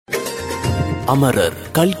அமரர்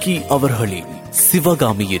கல்கி அவர்களின்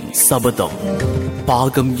சிவகாமியின் சபதம்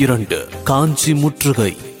பாகம் 2 காஞ்சி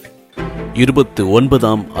முற்றுகை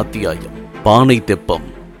 29ஆம் அத்தியாயம். பானை தெப்பம்.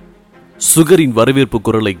 சுகரின் வரவேற்பு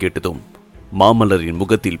குரலை கேட்டதும் மாமல்லரின்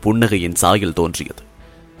முகத்தில் புன்னகையின் சாயல் தோன்றியது.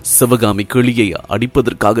 சிவகாமி கிளியை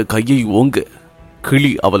அடிப்பதற்காக கையை ஓங்க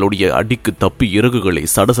கிளி அவளுடைய அடிக்கு தப்பி இறகுகளை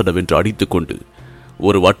சடசடவென்று அடித்துக் கொண்டு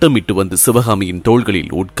ஒரு வட்டமிட்டு வந்து சிவகாமியின்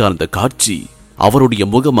தோள்களில் உட்கார்ந்த காட்சி அவருடைய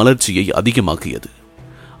முக மலர்ச்சியை அதிகமாக்கியது.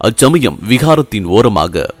 அச்சமயம் விகாரத்தின்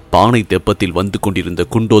ஓரமாக பானை தெப்பத்தில் வந்து கொண்டிருந்த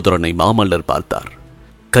குண்டோதரனை மாமல்லர் பார்த்தார்.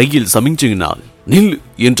 கையில் சமிஞ்சையினால் நில்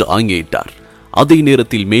என்று ஆங்கியிட்டார். அதே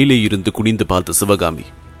நேரத்தில் மேலே இருந்து குனிந்து பார்த்த சிவகாமி,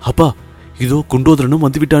 அப்பா, இதோ குண்டோதரனும்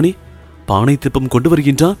வந்துவிட்டானே, பானை தெப்பம் கொண்டு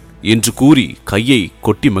வருகின்றான் என்று கூறி கையை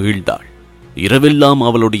கொட்டி மகிழ்ந்தாள். இரவெல்லாம்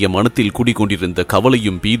அவளுடைய மனத்தில் குடிகொண்டிருந்த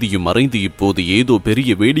கவலையும் பீதியும் மறைந்து இப்போது ஏதோ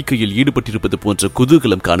பெரிய வேடிக்கையில் ஈடுபட்டிருப்பது போன்ற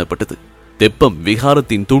குதூகலம் காணப்பட்டது. தெப்பம்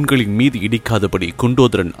விகாரத்தின் தூண்களின் மீது இடிக்காதபடி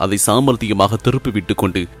குண்டோதரன் அதை சாமர்த்தியமாக திருப்பிவிட்டுக்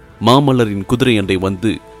கொண்டு மாமல்லரின் குதிரை அண்டை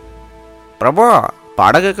வந்து, பிரபு,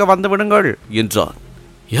 படகுக்கு வந்து விடுங்கள் என்றார்.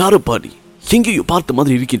 யாருப்பாடி, எங்கேயோ பார்த்த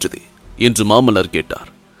மாதிரி இருக்கின்றது என்று மாமல்லர் கேட்டார்.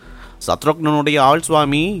 சத்ருக்னனுடைய ஆள்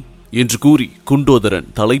சுவாமி என்று கூறி குண்டோதரன்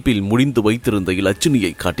தலைப்பில் முடிந்து வைத்திருந்த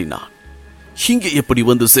இலச்சினியை காட்டினான். இங்கே எப்படி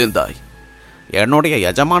வந்து சேர்ந்தாய்? என்னுடைய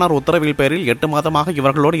எஜமானர் உத்தரவில் பேரில் 8 மாதமாக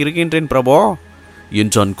இவர்களோடு இருக்கின்றேன் பிரபு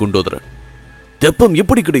என்றான் குண்டோதரன். தெப்பம்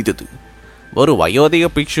எப்படி கிடைத்தது? ஒரு வயோதிக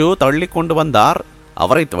பிக்ஷு தள்ளி கொண்டு வந்தார்.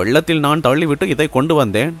 அவரை வெள்ளத்தில் நான் தள்ளிவிட்டு இதை கொண்டு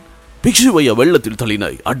வந்தேன். பிக்ஷுவைய வெள்ளத்தில்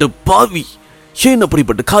தள்ளினாய்? அட பாவி, ஏன்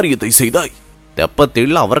அப்படிப்பட்ட காரியத்தை செய்தாய்?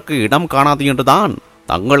 தெப்பத்தில் அவருக்கு இடம் காணாது என்றுதான்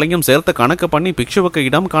தங்களையும் சேர்த்து கணக்கு பண்ணி பிக்ஷுவுக்கு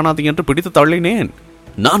இடம் காணாது என்று பிடித்து தள்ளினேன்.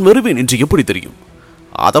 நான் வருவேன் என்று எப்படி தெரியும்?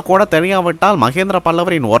 அதை கூட தெரியாவிட்டால் மகேந்திர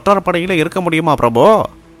பல்லவரின் ஒற்றர் படையில இருக்க முடியுமா பிரபு?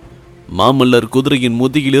 மாமல்லர் குதிரையின்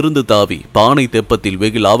முதுகிலிருந்து தாவி பானை தெப்பத்தில்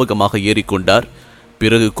வெகு லாவகமாக ஏறிக்கொண்டார்.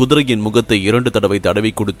 பிறகு குதிரையின் முகத்தை 2 தடவை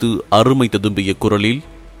தடவி கொடுத்து அருமை ததும்பிய குரலில்,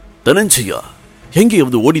 தனஞ்சயா,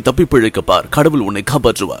 எங்கேயாவது ஓடி தப்பி பிழைக்கப்பார், கடவுள் உன்னை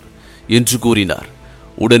காப்பாற்றுவார் என்று கூறினார்.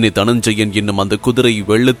 உடனே தனஞ்சயன் என்னும் அந்த குதிரை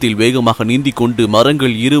வெள்ளத்தில் வேகமாக நீந்திக் கொண்டு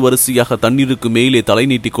மரங்கள் 2 வரிசையாக தண்ணீருக்கு மேலே தலை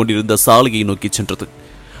நீட்டிக் கொண்டிருந்த சாலையை நோக்கி சென்றது.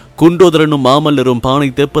 குண்டோதரனும் மாமல்லரும்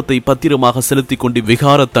பானை தெப்பத்தை பத்திரமாக செலுத்திக் கொண்டு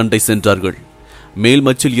விகார தண்டை சென்றார்கள். மேல்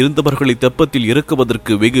மச்சில் இருந்தவர்களை தெப்பத்தில்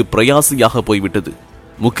இறக்குவதற்கு வெகு பிரயாசையாக போய்விட்டது.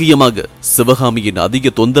 முக்கியமாக சிவகாமியின்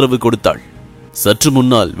அதிக தொந்தரவு கொடுத்தாள். சற்று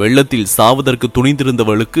முன்னால் வெள்ளத்தில் சாவதற்கு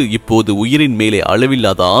துணிந்திருந்தவளுக்கு இப்போது உயிரின் மேலே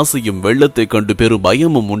அளவில்லாத ஆசையும் வெள்ளத்தை கண்டு பெரும்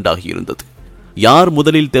பயமும் உண்டாகியிருந்தது. யார்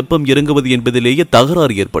முதலில் தெப்பம் இறங்குவது என்பதிலேயே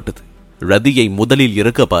தகராறு ஏற்பட்டது. ரதியை முதலில்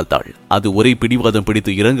இறக்க பார்த்தாள். அது ஒரே பிடிவாதம்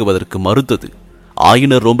பிடித்து இறங்குவதற்கு மறுத்தது.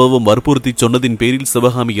 ஆயனர் ரொம்பவும் வற்புறுத்தி சொன்னதின் பேரில்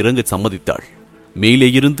சிவகாமி இறங்க சம்மதித்தாள். மேலே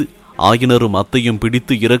இருந்து ஆயனரும் அத்தையும்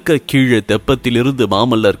பிடித்து இறக்க கீழே தெப்பத்திலிருந்து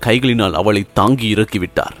மாமல்லர் கைகளினால் அவளை தாங்கி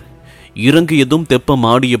இறக்கிவிட்டார். இறங்கியதும் தெப்பம்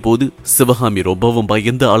ஆடிய போது சிவகாமி ரொம்பவும்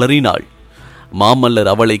பயந்து அலறினாள். மாமல்லர்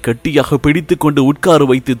அவளை கட்டியாக பிடித்துக் கொண்டு உட்கார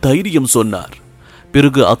வைத்து தைரியம் சொன்னார்.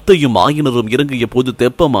 பிறகு அத்தையும் ஆயனரும் இறங்கிய போது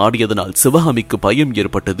தெப்பம் ஆடியதனால் சிவகாமிக்கு பயம்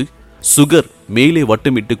ஏற்பட்டது. சுகர் மேலே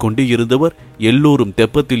வட்டமிட்டு கொண்டே இருந்தவர் எல்லோரும்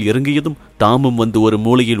தெப்பத்தில் இறங்கியதும் தாமும் வந்து ஒரு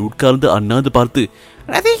மூலையில் உட்கார்ந்து அண்ணாந்து பார்த்து,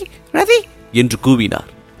 ரதி ரதி என்று கூவினார்.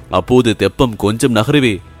 அப்போது தெப்பம் கொஞ்சம்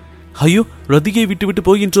நகரவே, ஐயோ, ரதியை விட்டுவிட்டு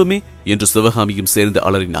போகின்றோமே என்று சிவகாமியும் சேர்ந்து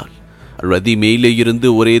அலறினாள். ரதி மேலே இருந்து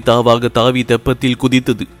ஒரே தாவாக தாவி தெப்பத்தில்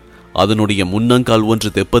குதித்தது. அதனுடைய முன்னங்கால் ஒன்று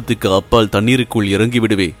தெப்பத்துக்கு அப்பால் தண்ணீருக்குள்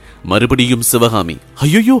இறங்கிவிடவே மறுபடியும் சிவகாமி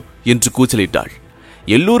ஐயோ என்று கூச்சலிட்டாள்.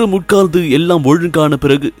 எல்லோரும் உட்கார்ந்து எல்லாம் ஒழுங்கான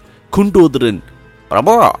பிறகு குண்டோதரன்,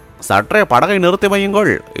 பிரபு, சற்றே படகை நிறுத்தி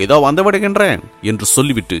வையுங்கள், இதோ வந்து விடுகின்றேன் என்று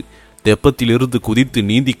சொல்லிவிட்டு தெப்பத்திலிருந்து குதித்து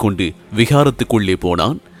நீந்திக் கொண்டு விகாரத்துக்குள்ளே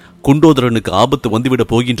போனான். குண்டோதரனுக்கு ஆபத்து வந்துவிடப்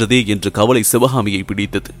போகின்றதே என்று கவலை சிவகாமியை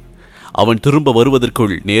பிடித்தது. அவன் திரும்ப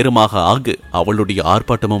வருவதற்குள் நேரமாக ஆக அவளுடைய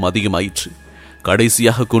ஆர்ப்பாட்டமும் அதிகமாயிற்று.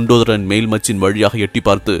 கடைசியாக குண்டோதரன் மேல்மச்சின் வழியாக எட்டி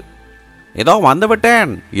பார்த்து, இதோ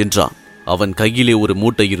வந்துவிட்டேன் என்றான். அவன் கையிலே ஒரு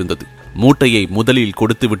மூட்டை இருந்தது. மூட்டையை முதலில்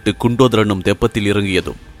கொடுத்துவிட்டு குண்டோதரனும் தெப்பத்தில்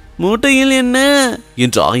இறங்கியதும், மூட்டையில் என்ன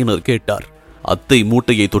என்று ஆயனர் கேட்டார். அத்தை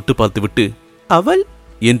மூட்டையை தொட்டு பார்த்துவிட்டு, அவள்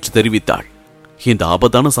என்று தெரிவித்தாள். இந்த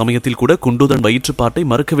ஆபத்தான சமயத்தில் கூட குண்டோதரன் வயிற்றுப்பாட்டை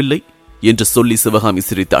மறக்கவில்லை என்று சொல்லி சிவகாமி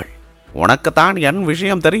சிரித்தாள். உனக்குத்தான் என்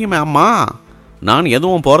விஷயம் தெரியுமே அம்மா, நான்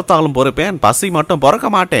எதுவும் பொறுத்தாலும் பொறுப்பேன், பசி மட்டும் பொறுக்க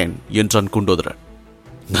மாட்டேன் என்றான் குண்டோதரன்.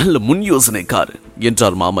 நல்ல முன் யோசனைக்கார்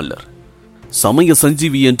என்றார் மாமல்லர். சமய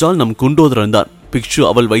சஞ்சீவி என்றால் நம் குண்டோதரன் தான். பிக்ஷு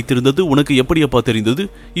அவள் வைத்திருந்தது உனக்கு எப்படியப்பா தெரிந்தது?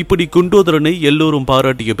 இப்படி குண்டோதரனை எல்லோரும்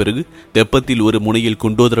பாராட்டிய பிறகு தெப்பத்தில் ஒரு முனையில்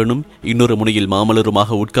குண்டோதரனும் இன்னொரு முனையில்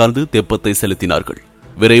மாமல்லருமாக உட்கார்ந்து தெப்பத்தை செலுத்தினார்கள்.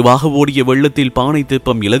 விரைவாக ஓடிய வெள்ளத்தில் பானை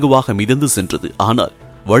தெப்பம் இலகுவாக மிதந்து சென்றது. ஆனால்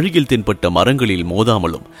வழியில் தென்பட்ட மரங்களில்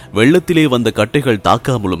மோதாமலும் வெள்ளத்திலே வந்த கட்டைகள்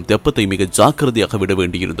தாக்காமலும் தெப்பத்தை மிக ஜாக்கிரதையாக விட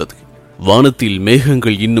வேண்டியிருந்தது. வானத்தில்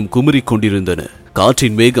மேகங்கள் இன்னும் குமுறிக் கொண்டிருந்தன.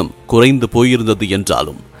 காற்றின் வேகம் குறைந்து போயிருந்தது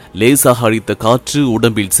என்றாலும் லேசாக அடித்த காற்று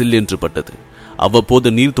உடம்பில் சில்லென்று பட்டது. அவ்வப்போது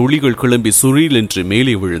நீர் துளிகள் கிளம்பி சுழீல் என்று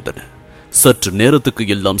மேலே விழுந்தன. சற்று நேரத்துக்கு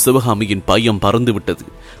எல்லாம் சிவகாமியின் பயம் பறந்துவிட்டது.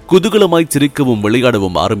 குதூகலமாய் சிரிக்கவும்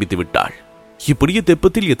விளையாடவும் ஆரம்பித்து விட்டாள். இப்படியே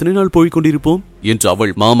தெப்பத்தில் எத்தனை நாள் போய்க் கொண்டிருப்போம் என்று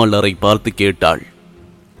அவள் மாமல்லரை பார்த்து கேட்டாள்.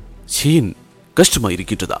 சீன்,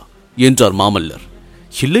 கஷ்டமாயிருக்கின்றதா என்றார் மாமல்லர்.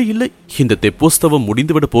 இல்லை இல்லை, இந்த தெப்போஸ்தவம்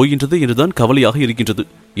முடிந்துவிடப் போகின்றது என்றுதான் கவலையாக இருக்கின்றது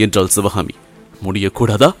என்றாள் சிவகாமி.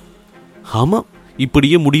 முடியக்கூடாதா? ஆமா,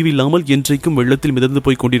 இப்படியே முடிவில்லாமல் என்றைக்கும் வெள்ளத்தில் மிதந்து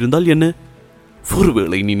போய்க் கொண்டிருந்தால் என்ன?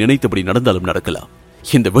 ஒருவேளை நீ நினைத்தபடி நடந்தாலும் நடக்கலாம்.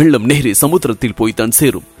 இந்த வெள்ளம் நேரே சமுத்திரத்தில் போய்த்தான்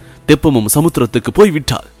சேரும். தெப்பமும் சமுத்திரத்துக்கு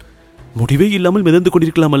போய்விட்டால் முடிவே இல்லாமல் மிதந்து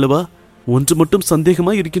கொண்டிருக்கலாம் அல்லவா? ஒன்று மட்டும்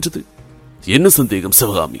சந்தேகமாய் இருக்கின்றது. என்ன சந்தேகம்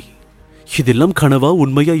சிவகாமி? இதெல்லாம் கனவா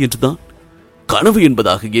உண்மையா என்றுதான். கனவு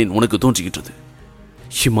என்பதாக ஏன் உனக்கு தோன்றுகின்றது?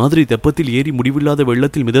 இம்மாதிரி தெப்பத்தில் ஏறி முடிவில்லாத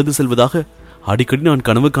வெள்ளத்தில் மிதந்து செல்வதாக அடிக்கடி நான்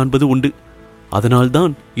கனவு காண்பது உண்டு.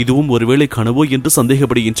 அதனால்தான் இதுவும் ஒருவேளை கனவோ என்று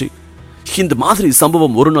சந்தேகப்படுகின்றேன். இந்த மாதிரி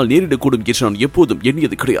சம்பவம் ஒரு நாள் நேரிடக்கூடும் என்று நான் எப்போதும்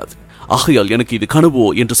எண்ணியது கிடையாது. ஆகையால் எனக்கு இது கனவோ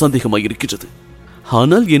என்று சந்தேகமாய் இருக்கின்றது.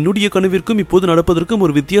 ஆனால் என்னுடைய கனவிற்கும் இப்போது நடப்பதற்கும்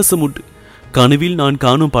ஒரு வித்தியாசம் உண்டு. கனவில் நான்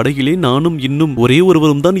காணும் படகிலே நானும் இன்னும் ஒரே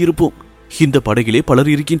ஒருவரும் தான் இருப்போம். இந்த படகிலே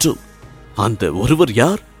பலர் இருக்கின்றோம். அந்த ஒருவர்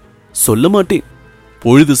யார்? சொல்ல மாட்டேன்.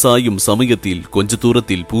 பொழுது சாயும் சமயத்தில் கொஞ்ச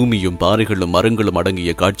தூரத்தில் பூமியும் பாறைகளும் மரங்களும்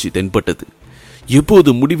அடங்கிய காட்சி தென்பட்டது. எப்போது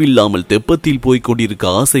முடிவில்லாமல் தெப்பத்தில் போய்க் கொண்டிருக்க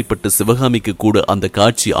ஆசைப்பட்ட சிவகாமிக்கு கூட அந்த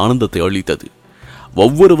காட்சி ஆனந்தத்தை அளித்தது.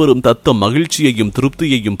 ஒவ்வொருவரும் தத்தம் மகிழ்ச்சியையும்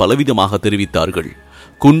திருப்தியையும் பலவிதமாக தெரிவித்தார்கள்.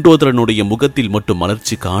 குண்டோதரனுடைய முகத்தில் மட்டும்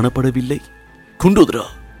மலர்ச்சி காணப்படவில்லை. குண்டோதரா,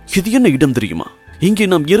 இது என்ன இடம் தெரியுமா? இங்கே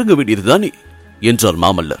நாம் இறங்க வேண்டியதுதானே என்றார்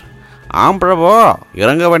மாமல்லர். ஆம் பிரபு,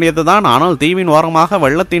 இறங்க வேண்டியதுதான். ஆனால் தீவின் ஓரமாக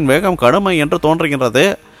வெள்ளத்தின் வேகம் கடுமை என்று தோன்றுகின்றது.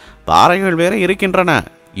 பாறைகள் வேற இருக்கின்றன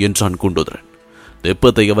என்றான் குண்டோதரன்.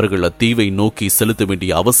 தெப்பத்தை அவர்கள் அத்தீவை நோக்கி செலுத்த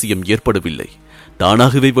வேண்டிய அவசியம் ஏற்படவில்லை.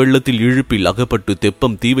 தானாகவே வெள்ளத்தில் இழுப்பில் அகப்பட்டு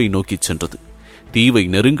தெப்பம் தீவை நோக்கி சென்றது. தீவை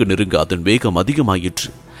நெருங்க நெருங்க அதன் வேகம் அதிகமாயிற்று.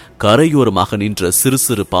 கரையோரமாக நின்ற சிறு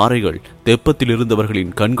சிறு பாறைகள் தெப்பத்தில்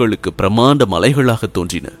இருந்தவர்களின் கண்களுக்கு பிரமாண்ட மலைகளாக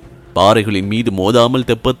தோன்றின. பாறைகளின் மீது மோதாமல்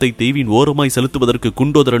தெப்பத்தை தீவின் ஓரமாய் செலுத்துவதற்கு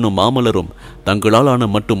குண்டோதரனும் மாமல்லரும் தங்களால் ஆன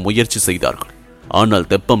மட்டும் முயற்சி செய்தார்கள். ஆனால்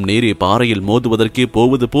தெப்பம் நேரே பாறையில் மோதுவதற்கே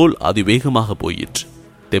போவது போல் அதிவேகமாக போயிற்று.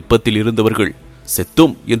 தெப்பத்தில் இருந்தவர்கள்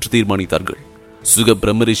செத்தோம் என்று தீர்மானித்தார்கள். சுக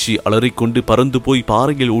பிரம்மரிஷி அலறிக்கொண்டு பறந்து போய்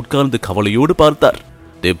பாறையில் உட்கார்ந்து கவலையோடு பார்த்தார்.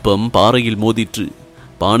 தெப்பம் பாறையில் மோதிற்று.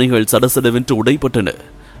 பானைகள் சடசடவென்று உடைப்பட்டன.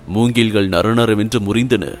 மூங்கில்கள் நரநரவென்று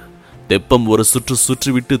முறிந்தன. தெப்பம் ஒரு சுற்று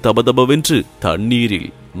சுற்றிவிட்டு தபதபவென்று தண்ணீரில்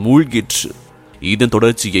மூழ்கிற்று. இதன்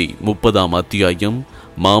தொடர்ச்சியை 30ஆம் அத்தியாயம்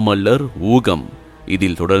மாமல்லர் ஊகம்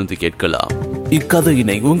இதில் தொடர்ந்து கேட்கலாம்.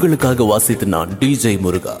 இக்கதையினை உங்களுக்காக வாசித்து நான் டிஜே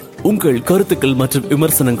முருகா. உங்கள் கருத்துக்கள் மற்றும்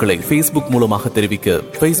விமர்சனங்களை Facebook மூலமாக தெரிவிக்க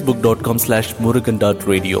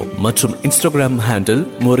facebook.com/murugan.radio மற்றும் Instagram ஹேண்டில்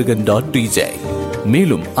murugan.dj.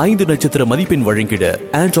 மேலும் 5 நட்சத்திர மதிப்பெண் வழங்கிட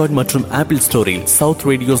ஆண்ட்ராய்டு மற்றும் ஆப்பிள் ஸ்டோரில்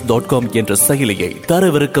southradios.com என்ற செயலியை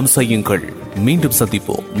தரவிறக்கம் செய்யுங்கள். மீண்டும்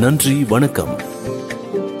சந்திப்போம். நன்றி, வணக்கம்.